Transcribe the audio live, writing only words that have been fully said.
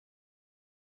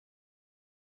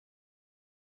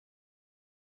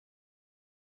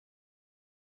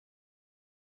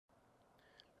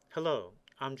Hello,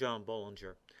 I'm John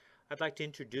Bollinger. I'd like to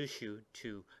introduce you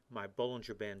to my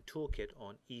Bollinger Band Tool Kit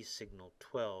on eSignal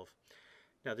 12.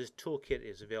 Now this toolkit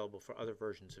is available for other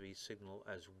versions of eSignal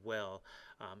as well.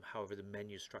 However, the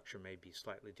menu structure may be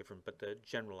slightly different, but the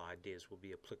general ideas will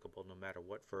be applicable no matter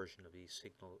what version of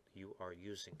eSignal you are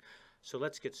using. So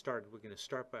let's get started. We're going to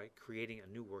start by creating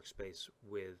a new workspace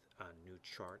with a new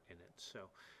chart in it. So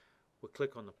we'll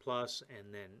click on the plus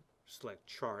and then select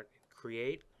Chart and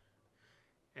Create,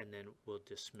 and then we'll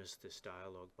dismiss this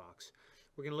dialog box.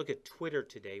 We're going to look at Twitter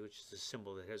today, which is a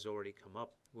symbol that has already come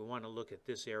up. We want to look at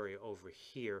this area over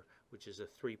here, which is a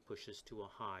 3 pushes to a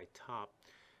high top.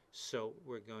 So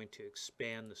we're going to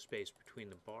expand the space between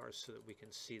the bars so that we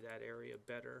can see that area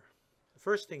better. The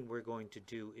first thing we're going to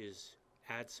do is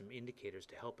add some indicators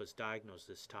to help us diagnose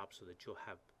this top so that you'll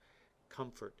have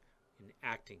comfort in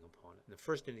acting upon it. And the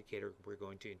first indicator we're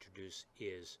going to introduce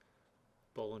is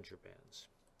Bollinger Bands.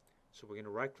 So we're going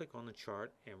to right click on the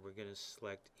chart and we're going to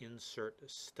select Insert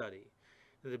Study.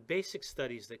 Now, the basic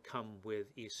studies that come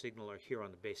with eSignal are here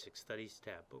on the Basic Studies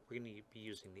tab, but we're going to be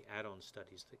using the add-on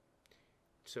studies.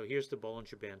 So here's the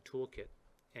Bollinger Band Tool Kit,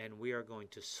 and we are going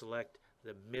to select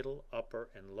the middle, upper,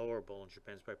 and lower Bollinger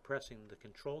Bands by pressing the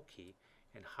Control key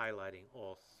and highlighting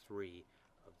all 3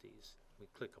 of these. We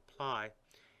click Apply,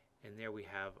 and there we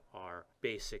have our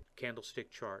basic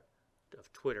candlestick chart of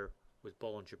Twitter with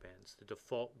Bollinger Bands. The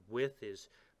default width is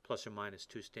plus or minus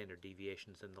 2 standard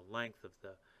deviations, and the length of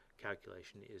the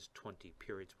calculation is 20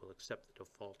 periods. We'll accept the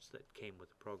defaults that came with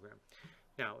the program.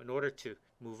 Now, in order to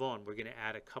move on, we're going to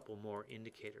add a couple more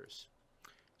indicators.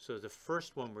 So the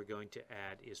first one we're going to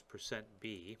add is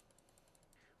 %B,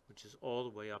 which is all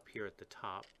the way up here at the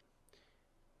top.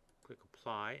 Click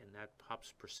Apply, and that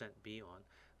pops %B on.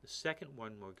 The second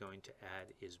one we're going to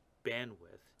add is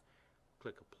bandwidth.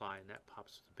 Click Apply, and that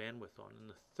pops the bandwidth on. And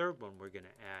the third one we're going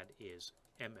to add is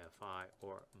MFI,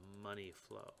 or money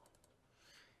flow,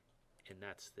 and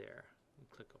that's there. And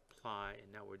click Apply,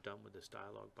 and now we're done with this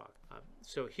dialog box.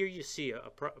 So here you see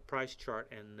a price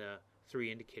chart and the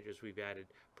 3 indicators we've added.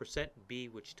 %B,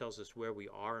 which tells us where we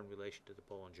are in relation to the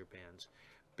Bollinger Bands.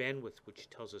 Bandwidth,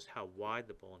 which tells us how wide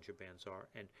the Bollinger Bands are.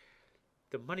 And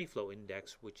the money flow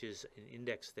index, which is an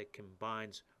index that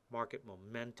combines market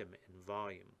momentum and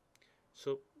volume.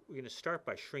 So we're going to start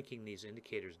by shrinking these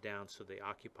indicators down so they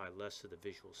occupy less of the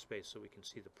visual space so we can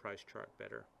see the price chart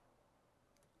better.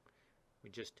 We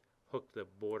just hook the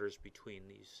borders between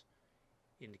these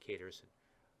indicators and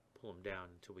pull them down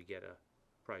until we get a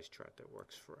price chart that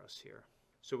works for us here.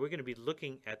 So we're going to be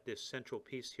looking at this central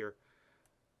piece here.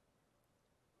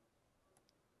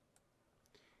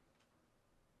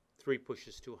 Three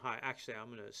pushes too high. Actually, I'm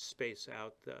going to space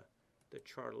out the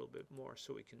chart a little bit more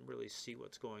so we can really see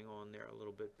what's going on there a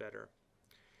little bit better.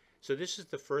 So this is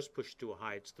the first push to a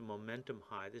high. It's the momentum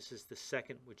high. This is the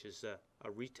second, which is a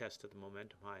retest of the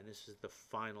momentum high, and this is the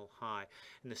final high.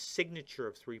 And the signature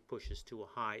of 3 pushes to a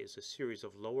high is a series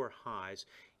of lower highs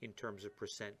in terms of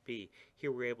 %B.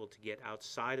 Here we're able to get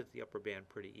outside of the upper band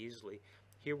pretty easily.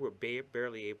 Here we're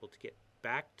barely able to get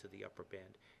back to the upper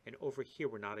band, and over here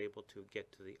we're not able to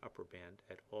get to the upper band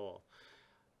at all.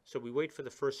 So we wait for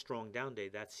the first strong down day.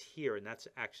 That's here, and that's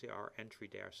actually our entry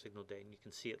day, our signal day. And you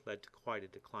can see it led to quite a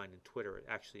decline in Twitter. It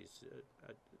actually is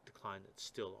a decline that's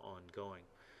still ongoing.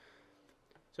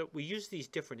 So we use these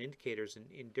different indicators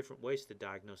in different ways to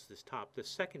diagnose this top. The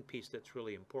second piece that's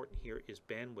really important here is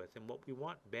bandwidth. And what we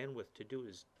want bandwidth to do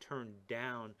is turn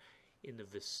down in the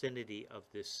vicinity of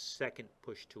this second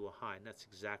push to a high. And that's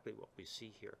exactly what we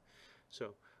see here.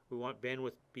 So we want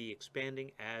bandwidth to be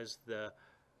expanding as the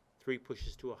 3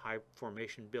 pushes to a high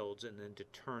formation builds, and then to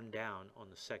turn down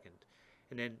on the second.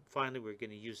 And then finally we're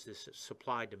going to use this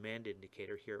supply demand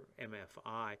indicator here,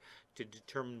 MFI, to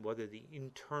determine whether the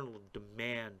internal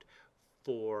demand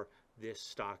for this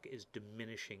stock is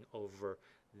diminishing over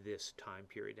this time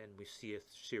period. And we see a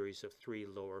series of 3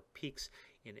 lower peaks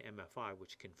in MFI,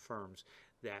 which confirms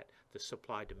that the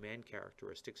supply demand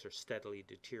characteristics are steadily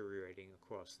deteriorating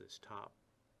across this top.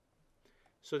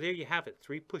 So there you have it,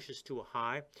 3 pushes to a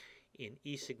high in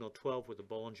eSignal 12 with the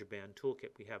Bollinger Band Tool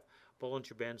Kit. We have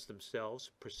Bollinger Bands themselves,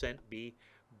 %B,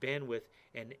 bandwidth,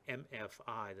 and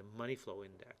MFI, the money flow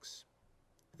index.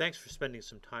 Thanks for spending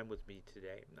some time with me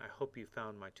today. I hope you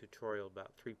found my tutorial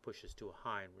about 3 pushes to a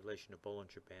high in relation to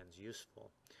Bollinger Bands useful.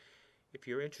 If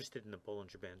you're interested in the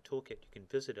Bollinger Band Tool Kit, you can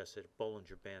visit us at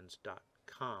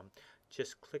bollingerbands.com.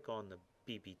 Just click on the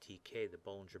BBTK, the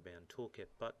Bollinger Band Tool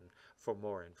Kit button, for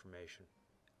more information.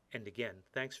 And again,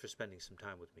 thanks for spending some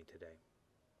time with me today.